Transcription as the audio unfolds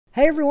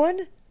Hey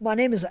everyone, my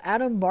name is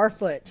Adam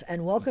Barfoot,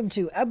 and welcome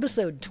to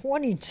episode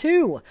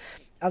 22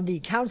 of the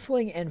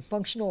Counseling and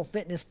Functional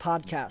Fitness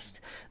Podcast.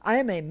 I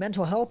am a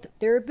mental health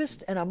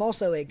therapist, and I'm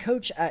also a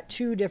coach at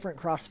two different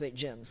CrossFit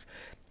gyms.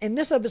 In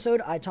this episode,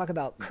 I talk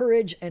about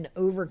courage and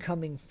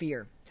overcoming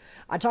fear.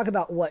 I talk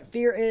about what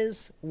fear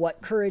is,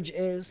 what courage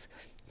is,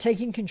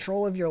 taking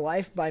control of your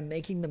life by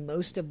making the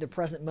most of the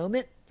present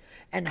moment,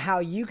 and how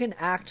you can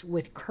act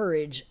with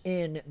courage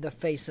in the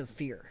face of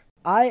fear.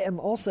 I am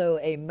also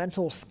a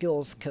mental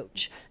skills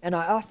coach, and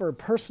I offer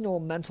personal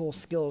mental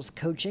skills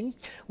coaching,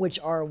 which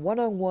are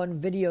one-on-one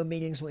video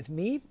meetings with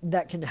me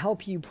that can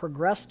help you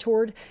progress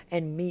toward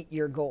and meet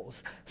your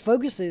goals.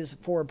 Focuses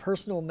for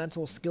personal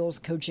mental skills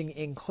coaching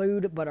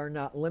include, but are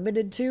not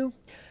limited to,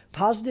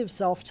 positive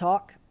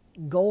self-talk,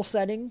 goal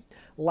setting,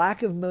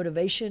 lack of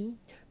motivation,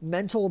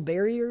 mental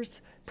barriers,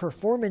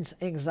 performance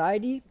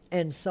anxiety,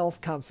 and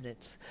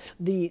self-confidence.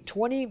 The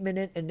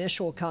 20-minute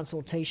initial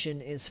consultation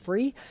is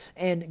free,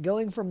 and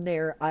going from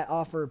there, I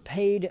offer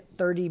paid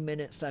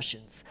 30-minute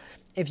sessions.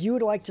 If you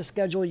would like to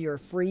schedule your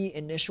free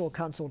initial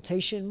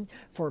consultation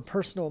for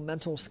personal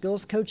mental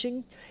skills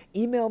coaching,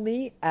 email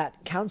me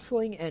at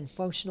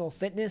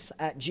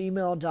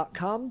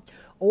counselingandfunctionalfitness@gmail.com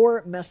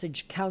or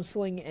message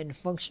Counseling and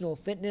Functional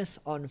Fitness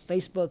on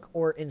Facebook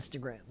or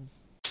Instagram.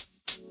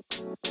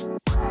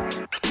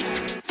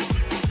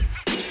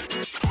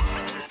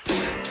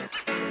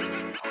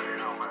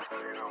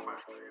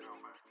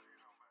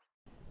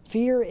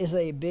 Fear is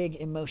a big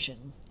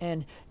emotion,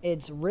 and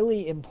it's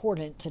really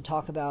important to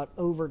talk about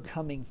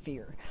overcoming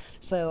fear.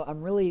 So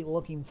I'm really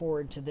looking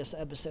forward to this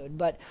episode.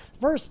 But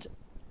first,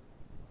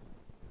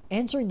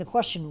 answering the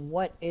question,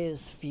 what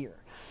is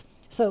fear?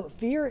 So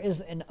fear is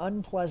an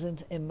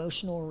unpleasant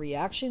emotional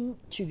reaction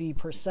to the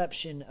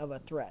perception of a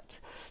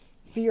threat.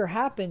 Fear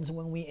happens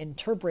when we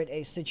interpret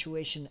a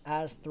situation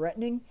as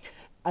threatening,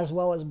 as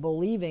well as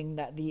believing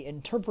that the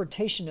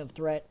interpretation of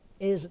threat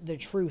is the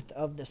truth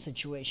of the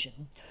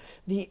situation.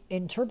 The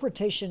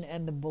interpretation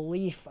and the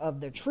belief of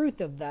the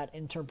truth of that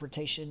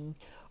interpretation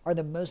are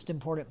the most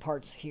important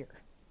parts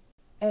here.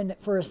 And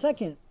for a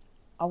second,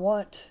 I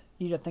want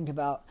you to think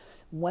about,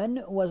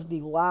 when was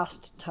the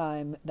last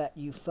time that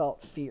you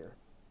felt fear?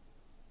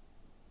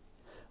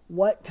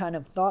 What kind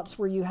of thoughts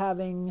were you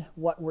having?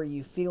 What were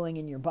you feeling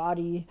in your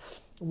body?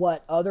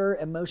 What other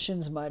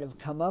emotions might have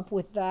come up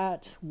with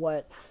that?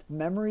 What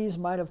memories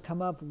might have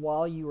come up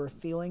while you were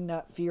feeling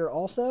that fear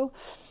also?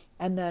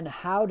 And then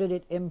how did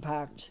it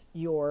impact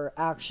your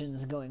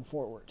actions going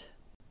forward?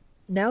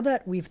 Now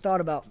that we've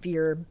thought about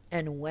fear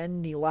and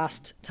when the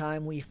last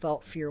time we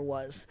felt fear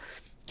was,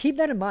 keep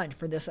that in mind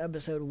for this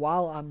episode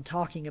while I'm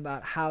talking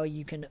about how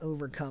you can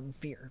overcome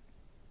fear.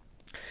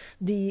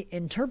 The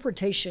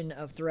interpretation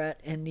of threat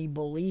and the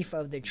belief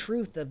of the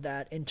truth of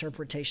that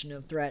interpretation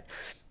of threat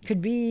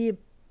could be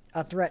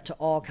a threat to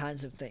all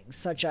kinds of things,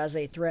 such as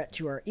a threat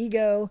to our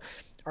ego,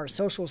 our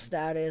social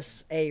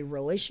status, a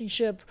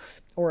relationship,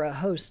 or a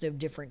host of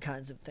different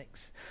kinds of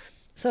things.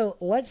 So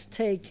let's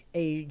take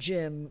a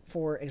gym,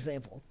 for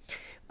example.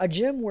 A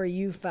gym where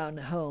you found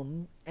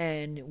home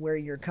and where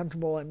you're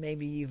comfortable and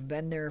maybe you've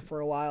been there for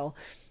a while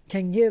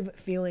can give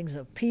feelings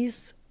of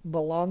peace,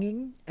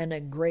 belonging, and a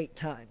great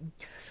time.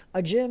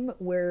 A gym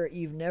where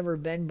you've never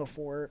been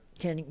before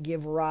can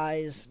give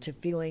rise to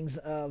feelings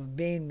of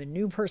being the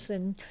new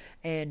person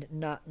and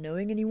not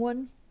knowing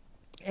anyone.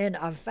 And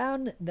I've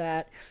found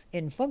that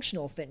in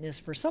functional fitness,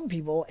 for some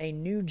people, a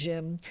new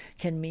gym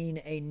can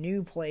mean a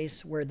new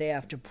place where they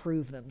have to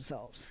prove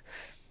themselves.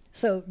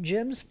 So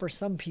gyms for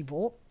some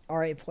people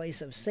are a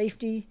place of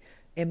safety,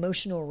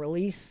 emotional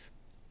release,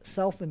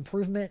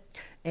 self-improvement,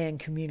 and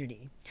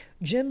community.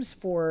 Gyms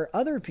for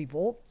other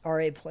people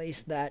are a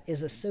place that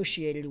is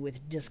associated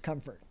with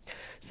discomfort.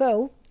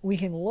 So we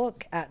can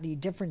look at the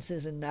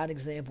differences in that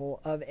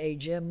example of a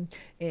gym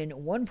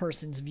in one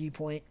person's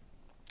viewpoint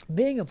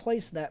being a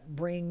place that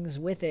brings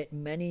with it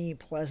many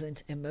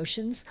pleasant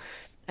emotions,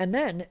 and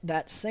then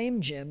that same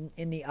gym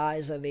in the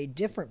eyes of a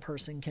different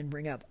person can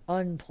bring up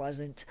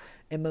unpleasant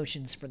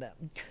emotions for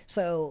them.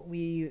 So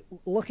we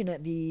looking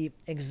at the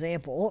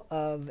example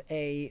of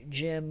a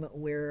gym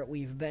where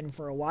we've been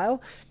for a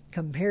while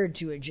compared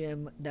to a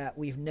gym that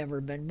we've never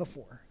been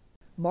before.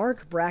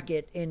 Mark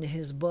Brackett, in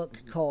his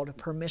book called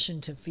Permission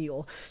to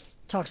Feel,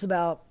 talks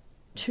about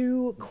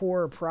two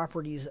core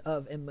properties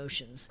of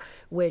emotions,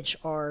 which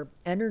are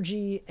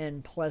energy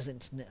and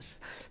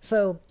pleasantness.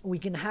 So we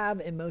can have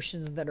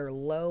emotions that are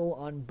low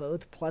on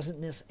both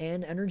pleasantness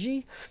and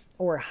energy,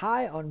 or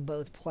high on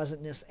both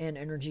pleasantness and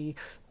energy,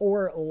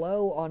 or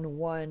low on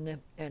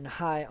one and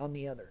high on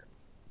the other.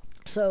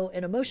 So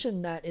an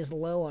emotion that is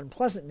low on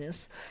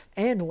pleasantness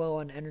and low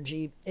on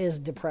energy is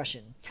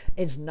depression.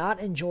 It's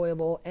not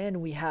enjoyable,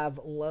 and we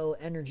have low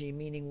energy,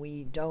 meaning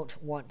we don't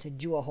want to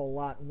do a whole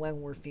lot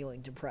when we're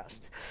feeling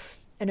depressed.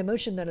 An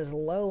emotion that is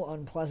low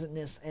on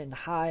pleasantness and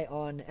high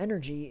on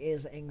energy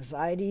is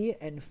anxiety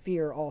and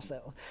fear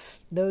also.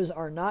 Those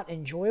are not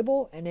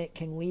enjoyable, and it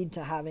can lead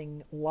to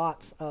having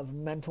lots of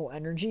mental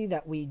energy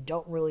that we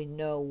don't really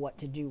know what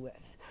to do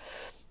with.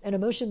 An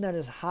emotion that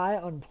is high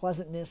on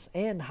pleasantness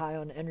and high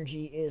on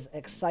energy is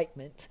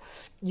excitement.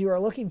 You are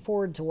looking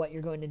forward to what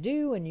you're going to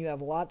do, and you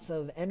have lots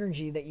of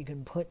energy that you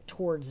can put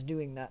towards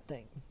doing that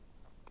thing.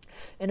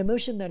 An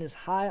emotion that is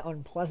high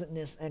on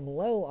pleasantness and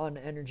low on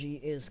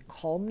energy is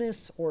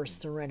calmness or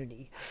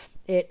serenity.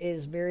 It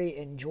is very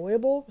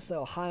enjoyable,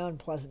 so high on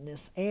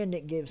pleasantness, and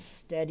it gives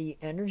steady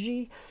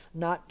energy,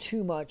 not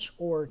too much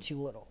or too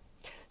little.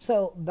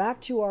 So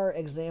back to our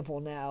example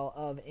now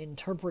of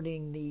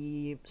interpreting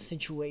the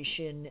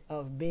situation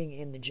of being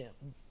in the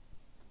gym.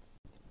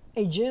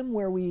 A gym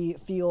where we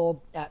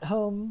feel at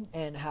home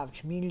and have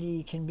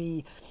community can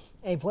be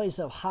a place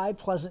of high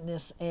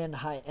pleasantness and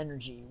high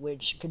energy,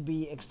 which could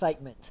be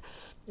excitement.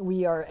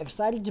 We are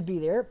excited to be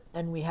there,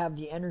 and we have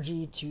the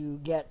energy to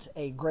get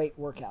a great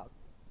workout.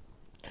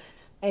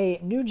 A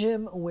new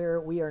gym where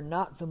we are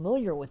not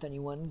familiar with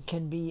anyone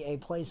can be a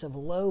place of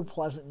low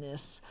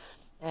pleasantness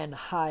and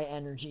high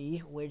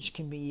energy, which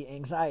can be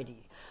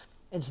anxiety.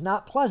 It's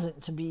not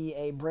pleasant to be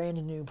a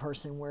brand new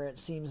person where it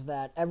seems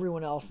that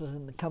everyone else is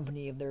in the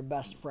company of their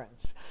best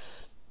friends.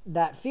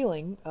 That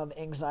feeling of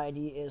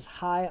anxiety is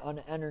high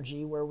on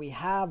energy, where we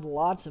have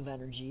lots of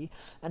energy,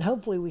 and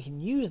hopefully we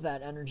can use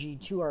that energy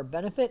to our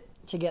benefit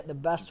to get the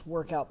best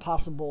workout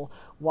possible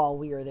while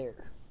we are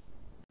there.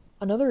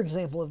 Another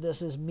example of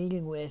this is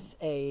meeting with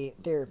a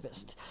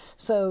therapist.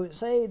 So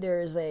say there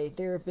is a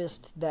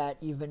therapist that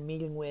you've been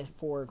meeting with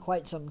for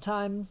quite some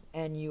time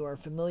and you are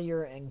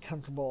familiar and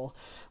comfortable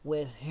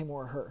with him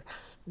or her.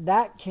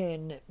 That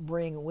can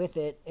bring with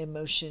it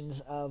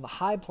emotions of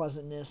high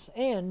pleasantness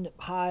and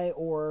high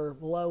or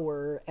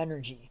lower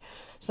energy.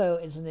 So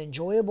it's an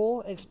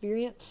enjoyable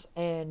experience,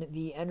 and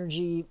the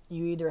energy,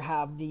 you either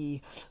have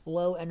the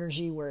low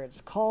energy where it's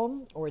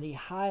calm or the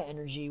high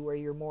energy where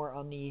you're more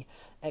on the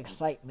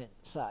excitement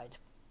side.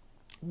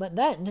 But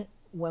then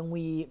when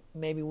we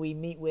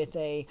meet with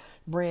a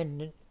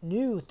brand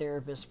new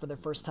therapist for the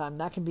first time,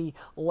 that can be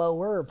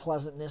lower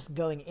pleasantness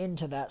going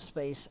into that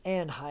space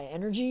and high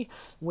energy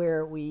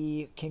where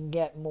we can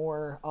get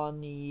more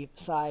on the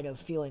side of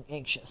feeling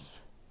anxious.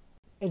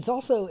 It's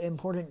also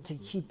important to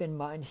keep in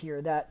mind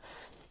here that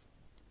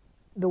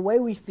the way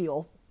we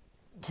feel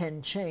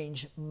can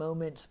change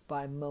moment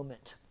by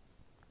moment.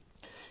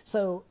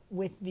 So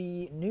with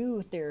the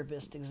new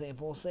therapist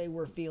example, say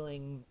we're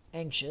feeling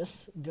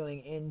anxious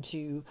going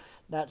into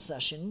that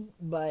session,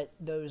 but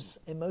those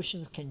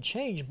emotions can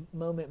change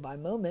moment by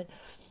moment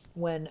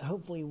when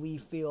hopefully we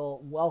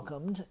feel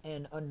welcomed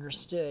and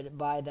understood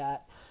by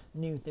that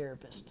new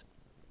therapist.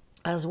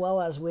 As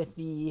well as with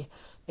the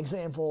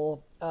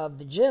example of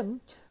the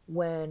gym,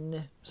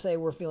 when, say,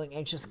 we're feeling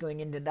anxious going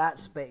into that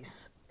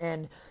space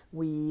and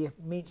we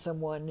meet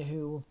someone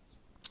who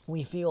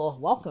we feel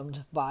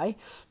welcomed by,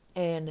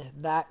 and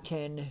that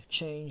can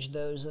change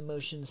those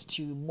emotions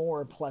to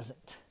more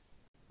pleasant.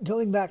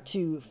 Going back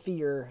to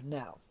fear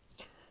now.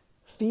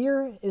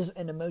 Fear is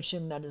an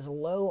emotion that is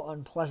low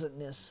on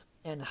pleasantness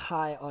and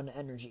high on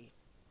energy.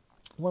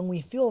 When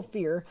we feel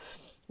fear,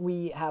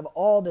 we have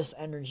all this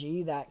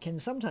energy that can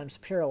sometimes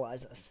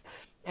paralyze us.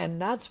 And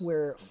that's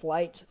where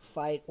flight,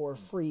 fight, or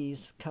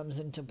freeze comes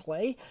into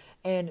play.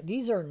 And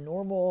these are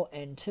normal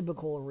and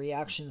typical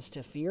reactions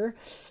to fear.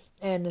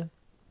 And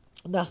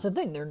that's the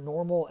thing, they're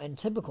normal and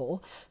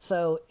typical.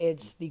 So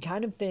it's the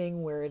kind of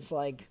thing where it's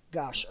like,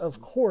 gosh,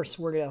 of course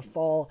we're going to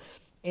fall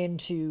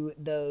into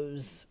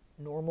those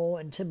normal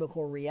and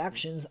typical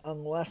reactions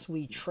unless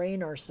we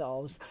train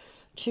ourselves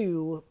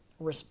to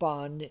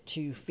respond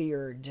to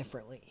fear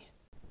differently.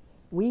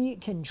 We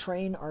can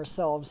train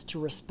ourselves to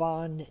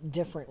respond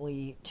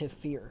differently to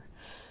fear.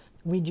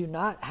 We do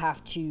not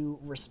have to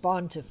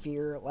respond to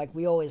fear like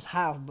we always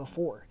have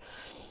before.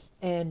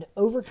 And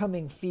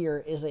overcoming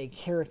fear is a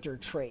character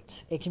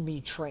trait. It can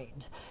be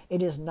trained.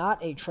 It is not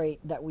a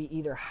trait that we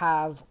either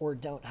have or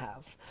don't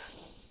have.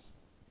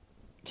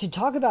 To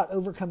talk about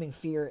overcoming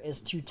fear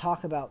is to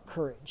talk about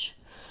courage.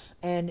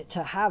 And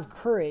to have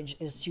courage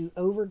is to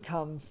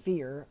overcome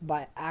fear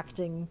by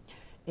acting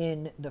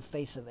in the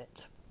face of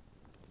it.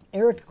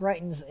 Eric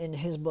Greitens, in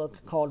his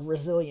book called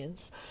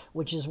Resilience,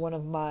 which is one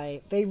of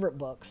my favorite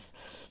books,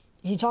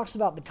 he talks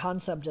about the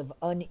concept of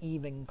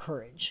uneven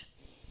courage.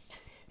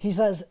 He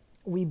says,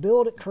 we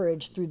build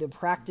courage through the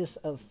practice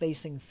of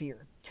facing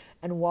fear.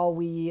 And while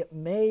we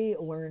may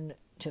learn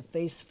to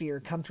face fear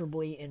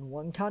comfortably in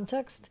one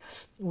context,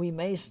 we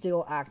may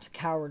still act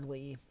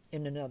cowardly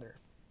in another.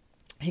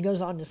 He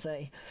goes on to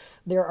say,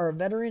 there are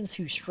veterans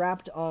who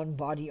strapped on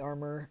body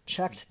armor,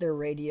 checked their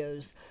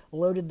radios,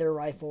 loaded their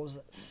rifles,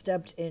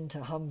 stepped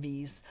into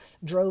Humvees,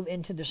 drove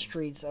into the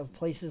streets of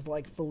places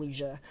like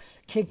Fallujah,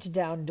 kicked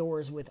down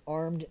doors with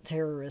armed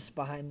terrorists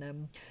behind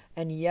them,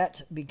 and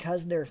yet,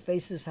 because their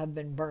faces have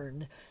been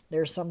burned,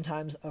 they're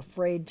sometimes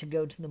afraid to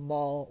go to the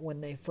mall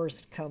when they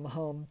first come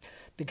home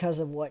because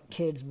of what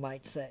kids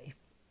might say.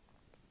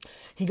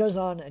 He goes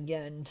on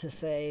again to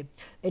say,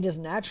 it is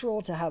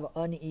natural to have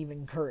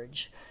uneven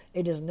courage.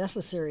 It is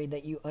necessary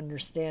that you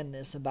understand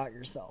this about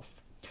yourself.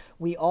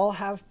 We all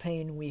have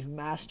pain we've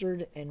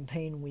mastered and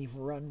pain we've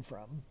run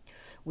from.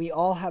 We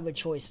all have a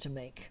choice to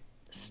make.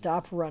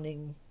 stop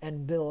running,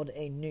 and build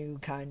a new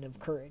kind of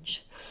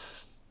courage.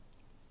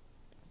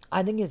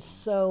 I think it's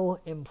so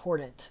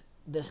important,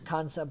 this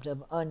concept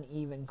of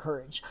uneven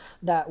courage,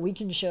 that we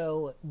can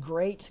show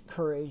great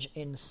courage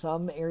in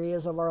some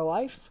areas of our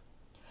life,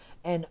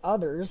 and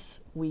others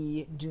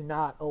we do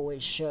not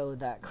always show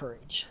that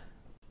courage.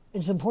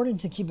 It's important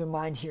to keep in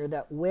mind here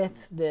that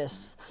with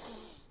this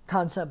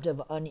concept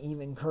of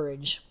uneven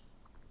courage,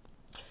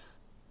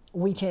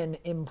 we can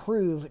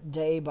improve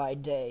day by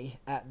day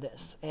at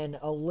this. And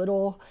a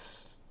little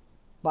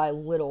by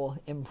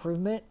little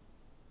improvement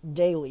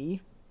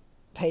daily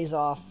pays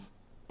off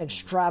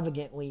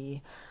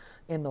extravagantly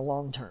in the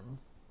long term.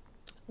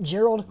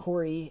 Gerald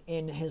Corey,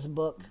 in his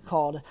book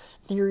called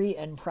Theory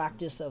and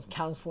Practice of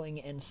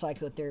Counseling and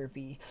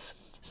Psychotherapy,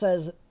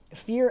 says,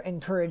 "Fear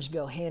and courage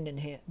go hand in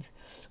hand.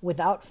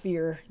 Without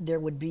fear, there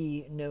would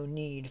be no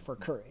need for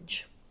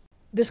courage."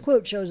 This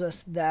quote shows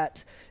us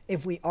that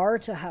if we are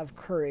to have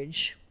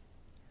courage,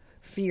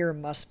 fear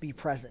must be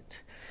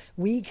present.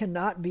 We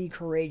cannot be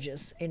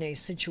courageous in a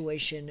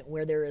situation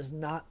where there is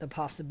not the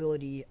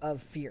possibility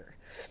of fear.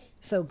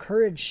 So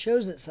courage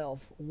shows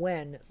itself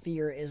when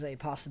fear is a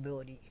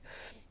possibility.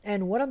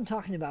 And what I'm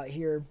talking about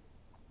here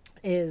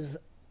is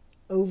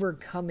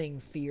overcoming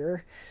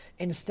fear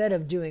instead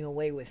of doing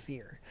away with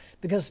fear.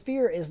 Because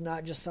fear is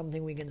not just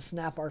something we can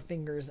snap our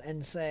fingers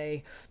and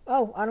say,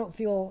 oh, I don't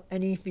feel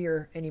any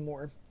fear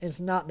anymore. It's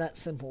not that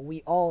simple.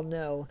 We all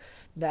know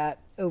that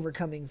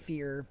overcoming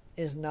fear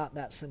is not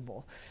that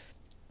simple.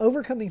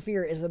 Overcoming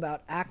fear is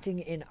about acting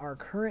in our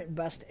current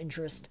best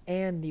interest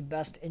and the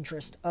best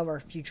interest of our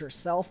future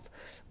self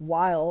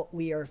while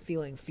we are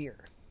feeling fear.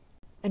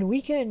 And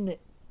we can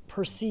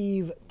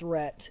perceive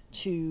threat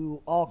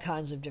to all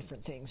kinds of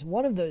different things.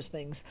 One of those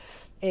things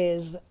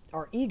is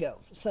our ego.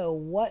 So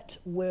what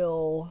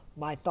will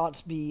my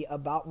thoughts be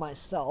about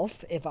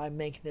myself if I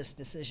make this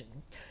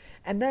decision?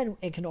 And then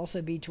it can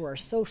also be to our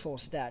social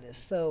status.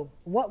 So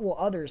what will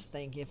others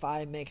think if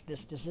I make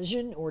this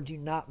decision or do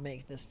not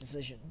make this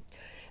decision?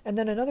 And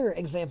then another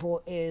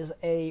example is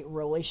a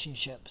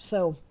relationship.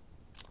 So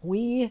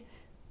we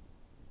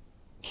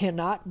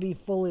cannot be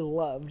fully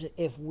loved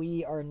if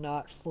we are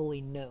not fully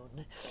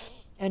known.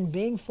 And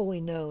being fully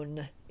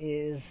known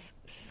is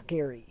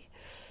scary.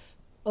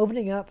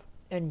 Opening up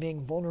and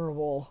being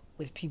vulnerable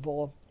with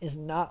people is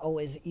not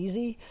always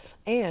easy.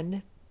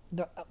 And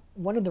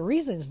one of the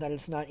reasons that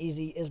it's not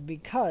easy is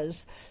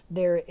because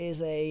there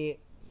is a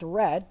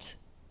threat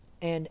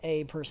and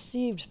a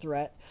perceived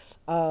threat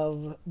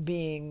of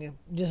being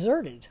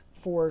deserted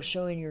for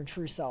showing your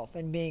true self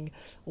and being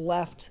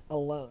left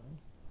alone.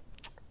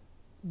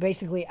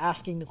 Basically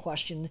asking the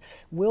question,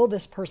 will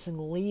this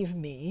person leave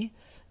me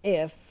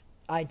if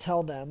I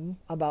tell them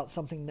about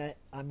something that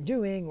I'm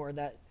doing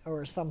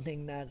or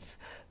something that's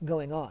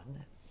going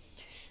on?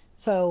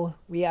 So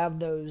we have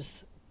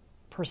those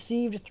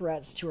perceived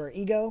threats to our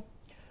ego,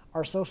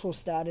 our social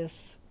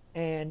status,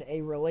 and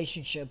a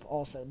relationship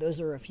also. Those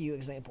are a few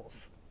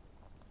examples.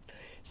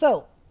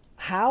 So,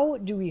 how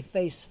do we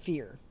face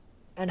fear?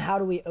 And how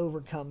do we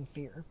overcome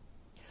fear?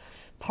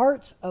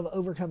 Part of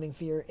overcoming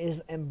fear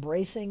is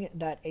embracing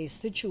that a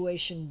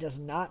situation does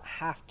not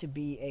have to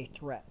be a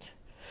threat.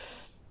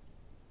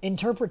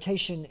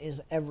 Interpretation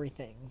is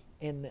everything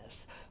in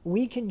this.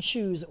 We can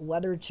choose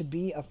whether to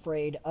be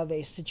afraid of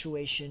a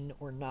situation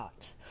or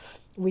not.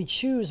 We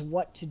choose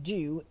what to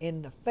do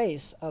in the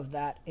face of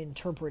that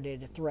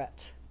interpreted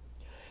threat.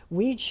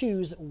 We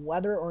choose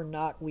whether or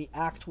not we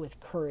act with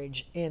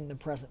courage in the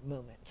present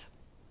moment.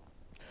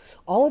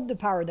 All of the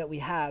power that we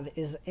have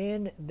is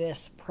in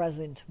this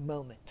present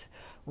moment,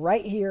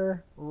 right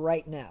here,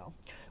 right now.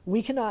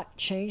 We cannot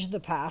change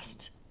the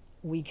past.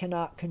 We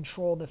cannot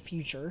control the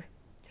future.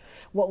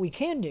 What we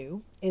can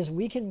do is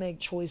we can make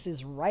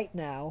choices right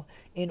now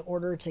in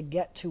order to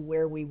get to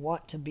where we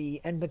want to be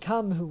and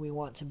become who we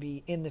want to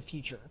be in the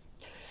future.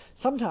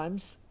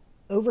 Sometimes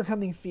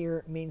overcoming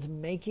fear means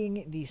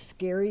making the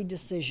scary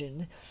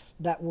decision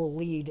that will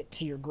lead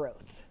to your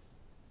growth.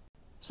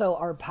 So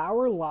our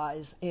power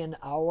lies in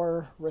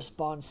our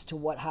response to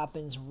what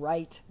happens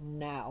right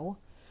now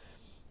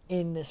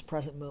in this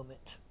present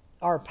moment.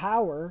 Our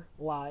power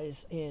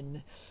lies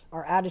in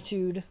our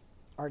attitude,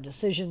 our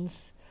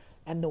decisions,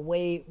 and the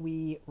way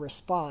we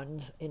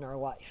respond in our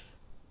life.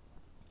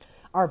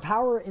 Our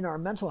power in our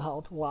mental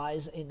health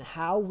lies in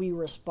how we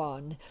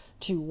respond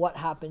to what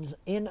happens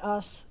in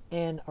us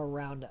and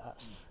around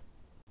us.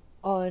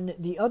 On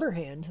the other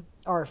hand,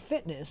 our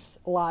fitness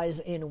lies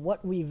in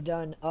what we've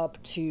done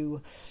up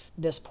to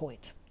this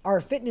point. Our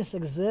fitness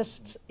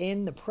exists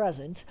in the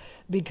present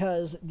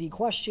because the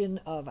question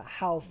of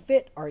how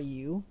fit are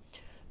you,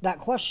 that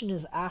question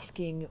is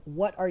asking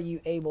what are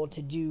you able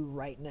to do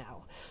right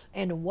now?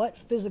 And what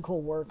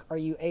physical work are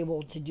you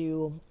able to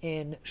do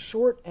in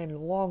short and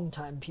long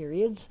time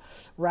periods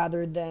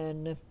rather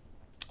than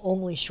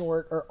only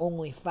short or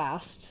only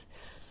fast?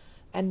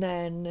 And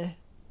then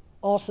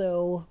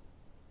also,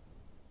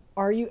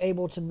 are you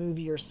able to move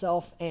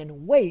yourself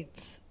and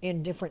weights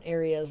in different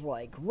areas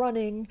like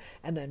running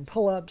and then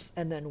pull-ups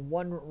and then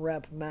 1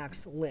 rep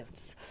max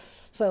lifts?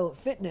 So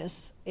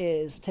fitness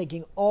is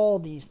taking all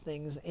these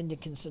things into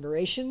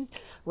consideration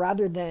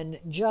rather than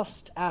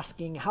just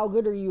asking how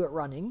good are you at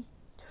running,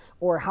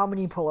 or how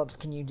many pull-ups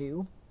can you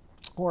do,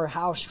 or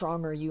how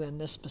strong are you in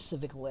this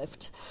specific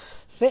lift.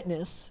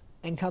 Fitness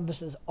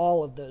encompasses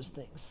all of those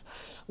things.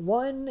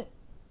 One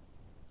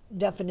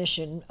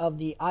definition of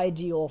the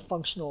ideal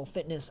functional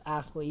fitness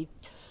athlete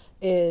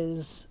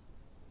is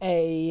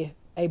a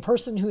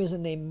person who is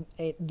in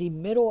the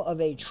middle of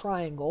a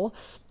triangle,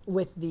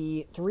 with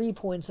the 3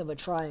 points of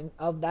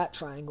that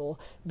triangle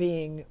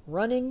being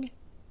running,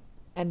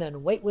 and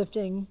then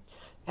weightlifting,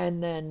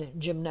 and then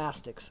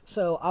gymnastics.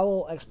 So I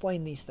will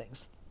explain these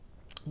things.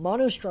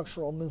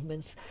 Monostructural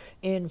movements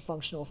in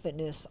functional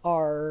fitness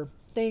are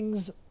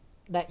things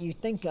that you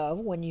think of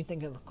when you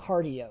think of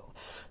cardio.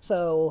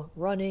 So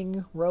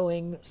running,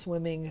 rowing,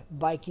 swimming,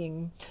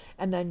 biking,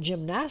 and then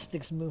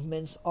gymnastics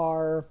movements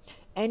are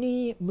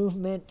any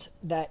movement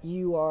that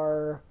you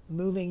are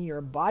moving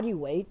your body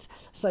weight,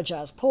 such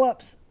as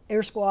pull-ups,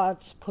 air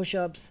squats,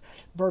 push-ups,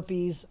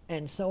 burpees,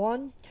 and so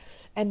on.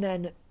 And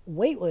then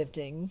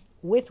weightlifting,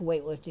 with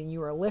weightlifting,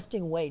 you are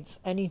lifting weights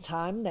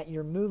anytime that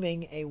you're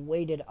moving a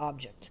weighted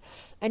object.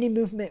 Any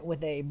movement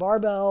with a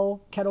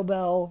barbell,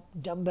 kettlebell,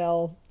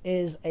 dumbbell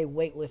is a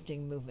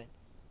weightlifting movement.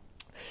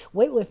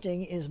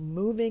 Weightlifting is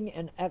moving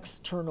an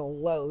external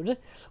load,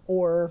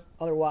 or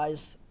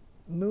otherwise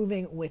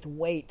moving with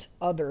weight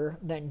other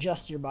than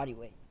just your body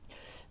weight.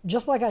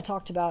 Just like I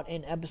talked about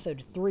in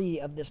episode 3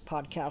 of this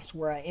podcast,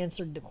 where I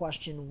answered the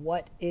question,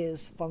 what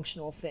is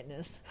functional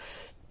fitness?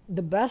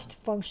 The best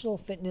functional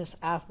fitness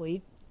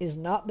athlete is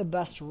not the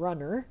best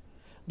runner,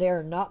 they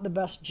are not the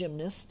best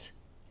gymnast,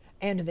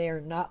 and they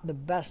are not the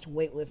best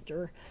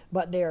weightlifter,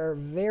 but they are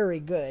very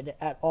good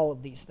at all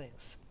of these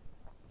things.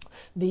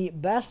 The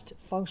best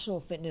functional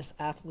fitness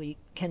athlete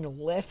can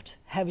lift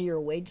heavier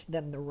weights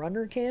than the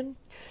runner can,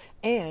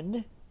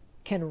 and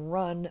can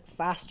run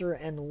faster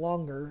and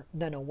longer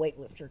than a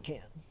weightlifter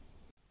can.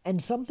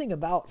 And something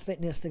about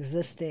fitness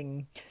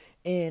existing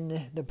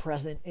in the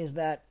present is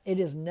that it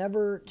is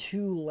never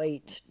too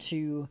late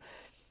to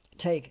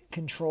take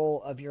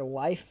control of your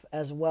life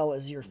as well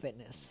as your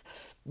fitness.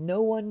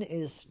 No one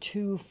is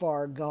too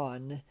far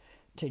gone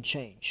to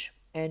change,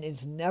 and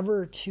it's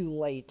never too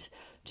late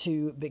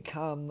to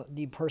become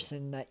the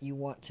person that you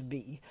want to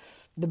be.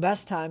 The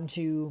best time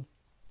to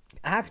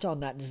act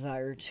on that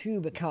desire to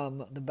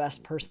become the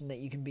best person that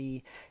you can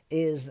be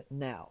is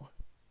now.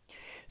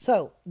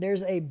 So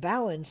there's a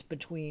balance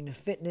between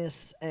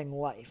fitness and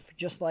life,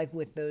 just like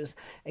with those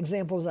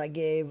examples I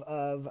gave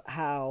of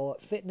how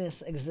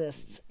fitness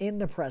exists in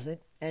the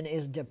present and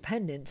is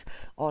dependent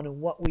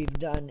on what we've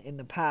done in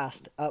the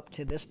past up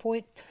to this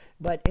point.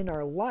 But in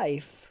our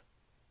life,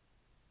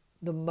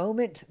 the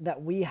moment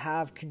that we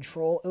have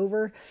control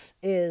over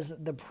is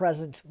the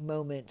present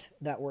moment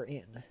that we're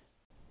in.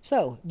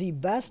 So the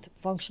best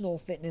functional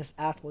fitness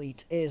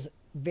athlete is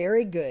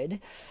very good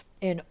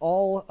in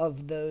all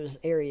of those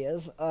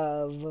areas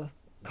of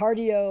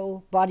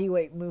cardio,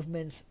 bodyweight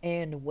movements,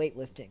 and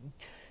weightlifting.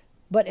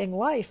 But in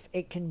life,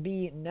 it can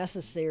be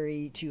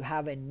necessary to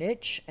have a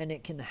niche, and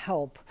it can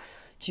help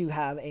to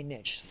have a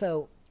niche.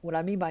 So what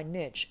I mean by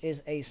niche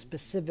is a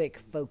specific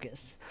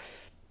focus.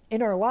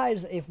 In our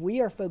lives, if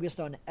we are focused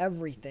on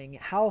everything,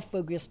 how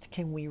focused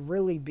can we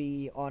really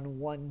be on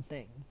one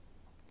thing?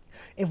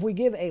 If we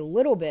give a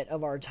little bit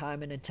of our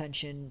time and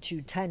attention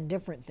to 10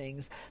 different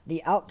things,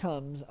 the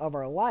outcomes of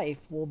our life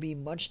will be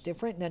much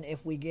different than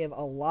if we give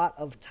a lot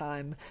of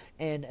time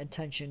and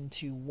attention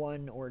to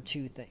 1 or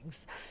 2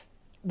 things.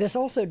 This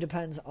also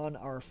depends on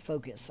our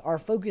focus. Our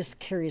focus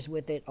carries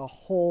with it a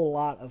whole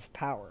lot of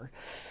power.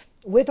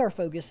 With our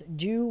focus,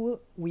 do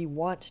we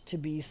want to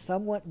be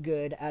somewhat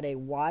good at a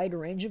wide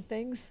range of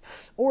things,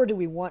 or do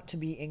we want to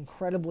be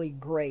incredibly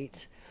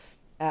great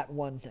at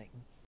one thing?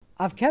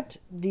 I've kept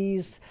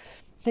these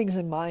things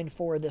in mind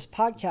for this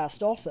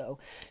podcast also.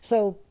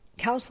 So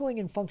counseling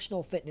and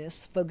functional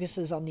fitness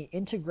focuses on the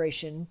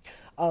integration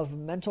of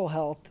mental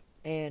health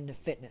and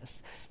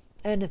fitness.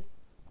 And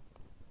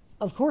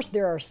of course,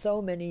 there are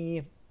so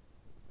many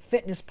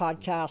fitness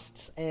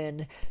podcasts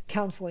and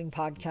counseling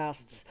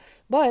podcasts,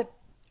 but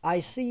I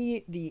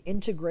see the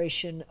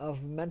integration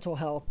of mental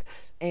health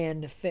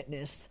and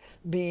fitness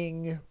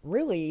being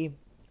really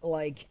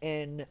like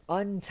an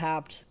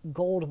untapped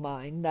gold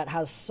mine that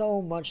has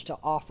so much to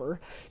offer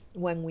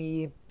when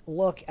we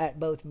look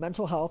at both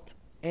mental health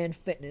and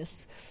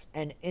fitness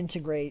and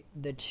integrate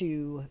the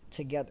two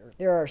together.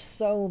 There are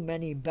so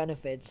many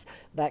benefits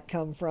that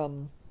come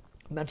from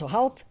mental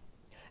health,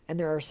 and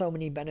there are so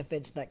many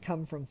benefits that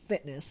come from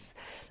fitness,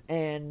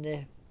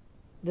 and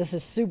this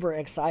is super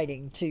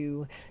exciting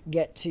to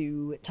get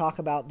to talk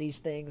about these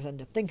things and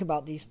to think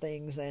about these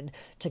things and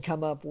to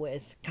come up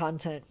with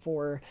content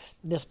for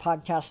this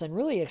podcast and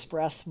really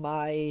express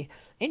my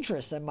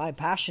interests and my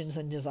passions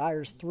and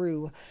desires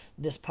through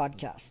this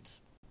podcast.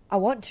 I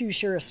want to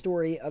share a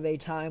story of a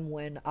time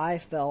when I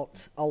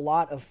felt a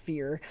lot of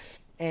fear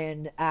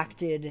and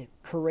acted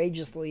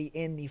courageously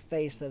in the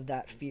face of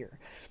that fear.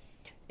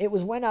 It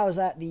was when I was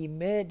at the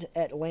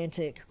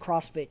Mid-Atlantic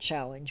CrossFit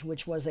Challenge,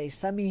 which was a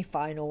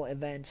semi-final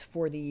event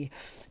for the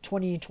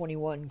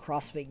 2021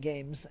 CrossFit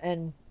Games.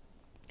 And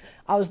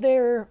I was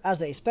there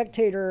as a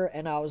spectator,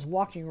 and I was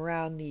walking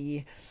around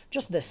the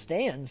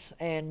stands,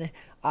 and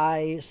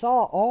I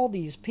saw all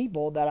these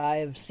people that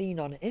I've seen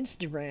on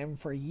Instagram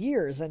for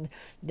years, and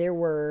there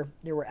were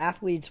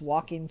athletes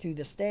walking through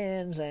the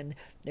stands, and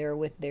they're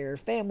with their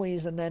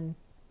families, and then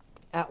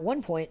at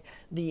one point,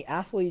 the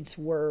athletes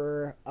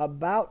were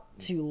about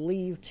to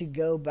leave to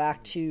go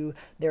back to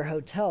their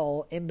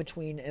hotel in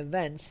between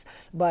events,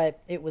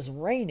 but it was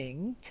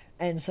raining,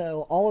 and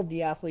so all of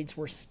the athletes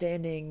were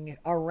standing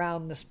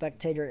around the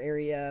spectator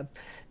area.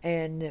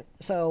 And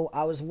so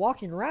I was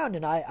walking around,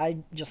 and I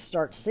just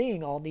start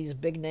seeing all these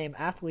big name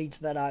athletes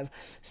that I've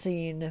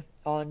seen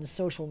on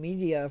social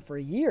media for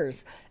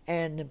years,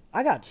 and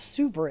I got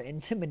super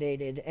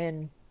intimidated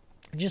and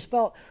just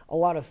felt a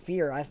lot of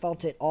fear. I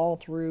felt it all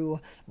through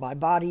my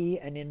body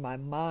and in my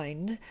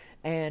mind,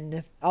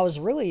 and I was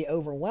really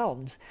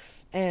overwhelmed.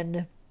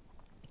 And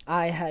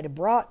I had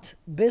brought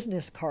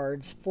business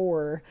cards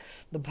for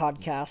the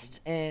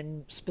podcast,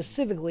 and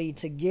specifically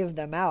to give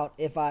them out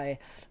if I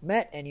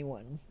met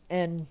anyone.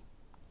 And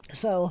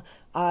so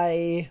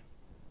I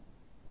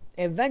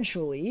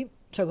eventually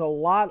took a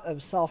lot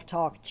of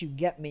self-talk to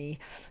get me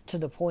to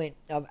the point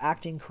of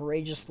acting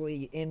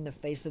courageously in the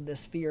face of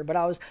this fear. But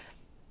I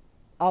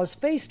was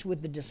faced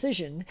with the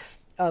decision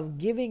of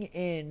giving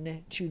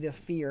in to the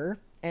fear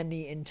and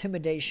the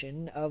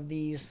intimidation of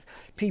these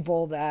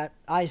people that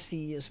I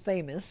see as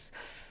famous,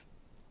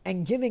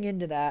 and giving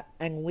into that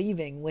and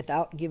leaving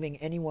without giving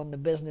anyone the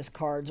business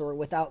cards or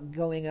without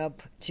going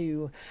up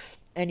to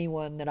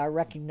anyone that I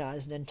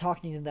recognized and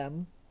talking to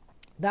them.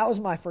 That was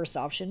my first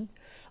option.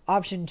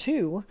 Option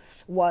 2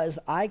 was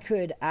I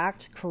could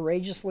act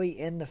courageously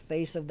in the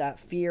face of that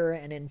fear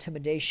and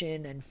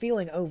intimidation and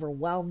feeling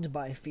overwhelmed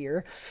by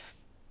fear,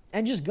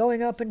 and just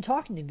going up and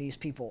talking to these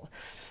people.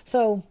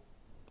 So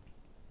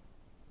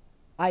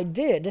I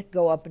did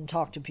go up and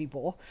talk to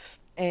people,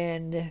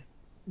 and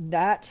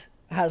that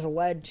has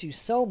led to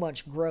so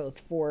much growth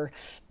for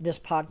this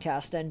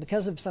podcast. And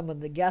because of some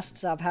of the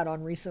guests I've had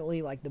on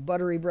recently, like the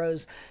Buttery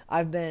Bros,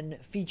 I've been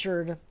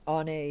featured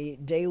on a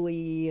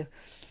daily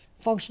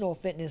functional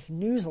fitness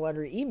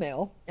newsletter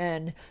email,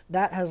 and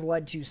that has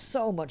led to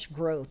so much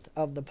growth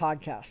of the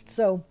podcast.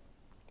 So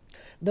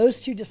those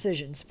two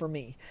decisions for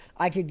me,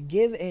 I could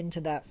give in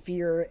to that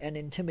fear and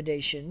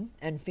intimidation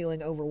and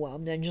feeling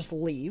overwhelmed and just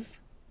leave,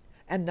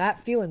 and that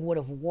feeling would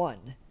have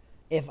won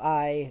if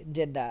I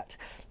did that.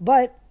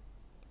 But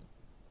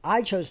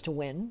I chose to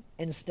win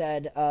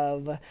instead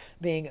of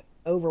being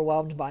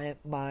overwhelmed by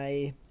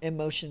my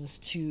emotions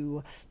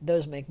to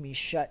those make me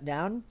shut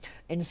down.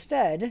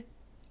 Instead,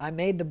 I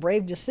made the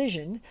brave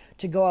decision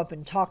to go up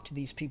and talk to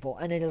these people,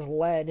 and it has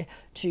led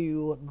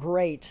to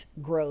great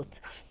growth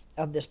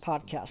of this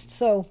podcast.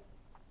 So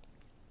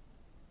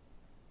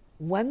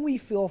when we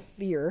feel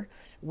fear,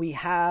 we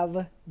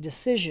have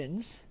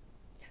decisions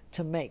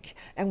to make,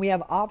 and we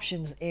have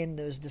options in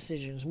those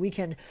decisions. We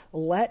can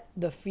let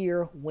the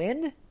fear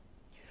win,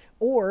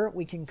 or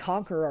we can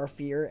conquer our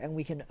fear, and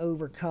we can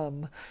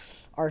overcome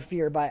our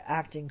fear by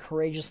acting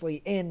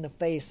courageously in the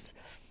face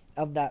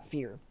of that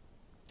fear.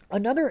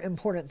 Another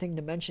important thing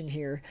to mention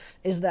here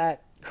is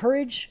that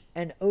courage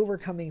and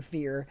overcoming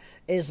fear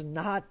is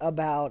not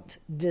about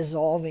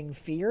dissolving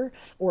fear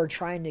or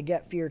trying to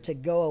get fear to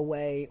go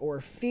away or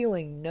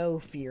feeling no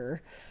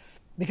fear.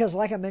 Because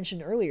like I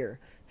mentioned earlier,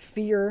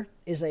 fear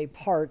is a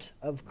part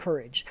of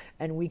courage,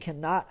 and we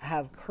cannot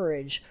have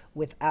courage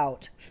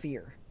without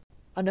fear.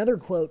 Another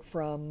quote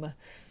from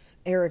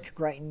Eric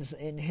Greitens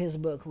in his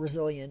book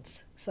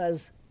Resilience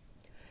says,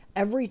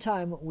 "Every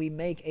time we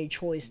make a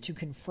choice to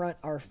confront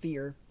our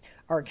fear,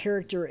 our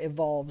character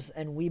evolves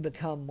and we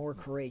become more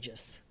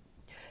courageous.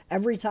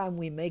 Every time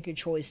we make a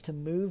choice to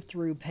move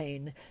through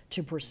pain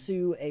to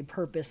pursue a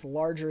purpose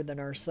larger than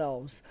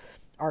ourselves,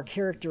 our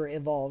character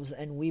evolves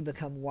and we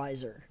become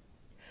wiser.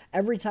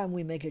 Every time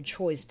we make a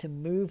choice to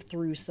move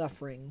through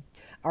suffering,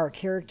 our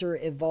character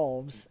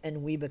evolves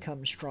and we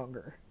become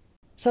stronger."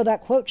 So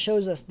that quote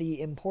shows us the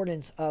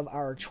importance of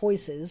our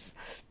choices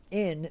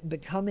in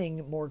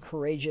becoming more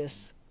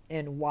courageous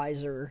and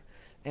wiser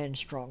and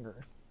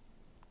stronger.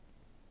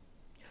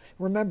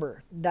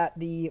 Remember that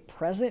the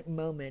present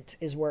moment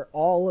is where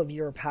all of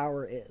your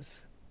power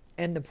is,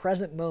 and the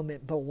present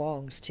moment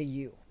belongs to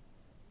you.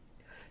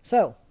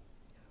 So,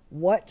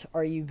 what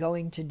are you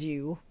going to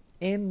do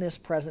in this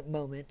present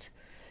moment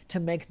to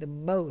make the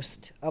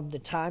most of the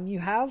time you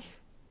have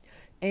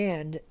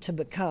and to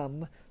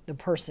become the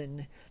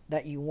person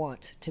that you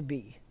want to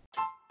be?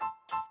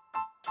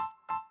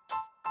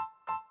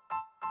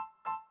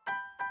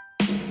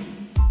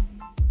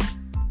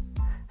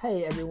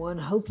 Hey everyone,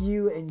 hope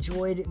you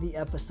enjoyed the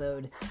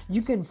episode.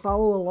 You can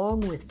follow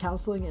along with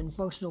Counseling and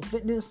Functional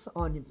Fitness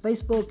on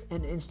Facebook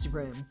and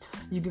Instagram.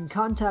 You can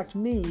contact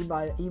me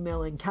by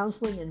emailing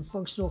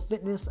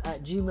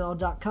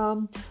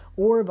counselingandfunctionalfitness@gmail.com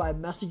or by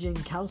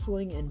messaging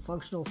Counseling and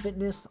Functional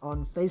Fitness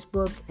on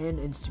Facebook and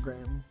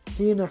Instagram.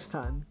 See you next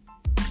time.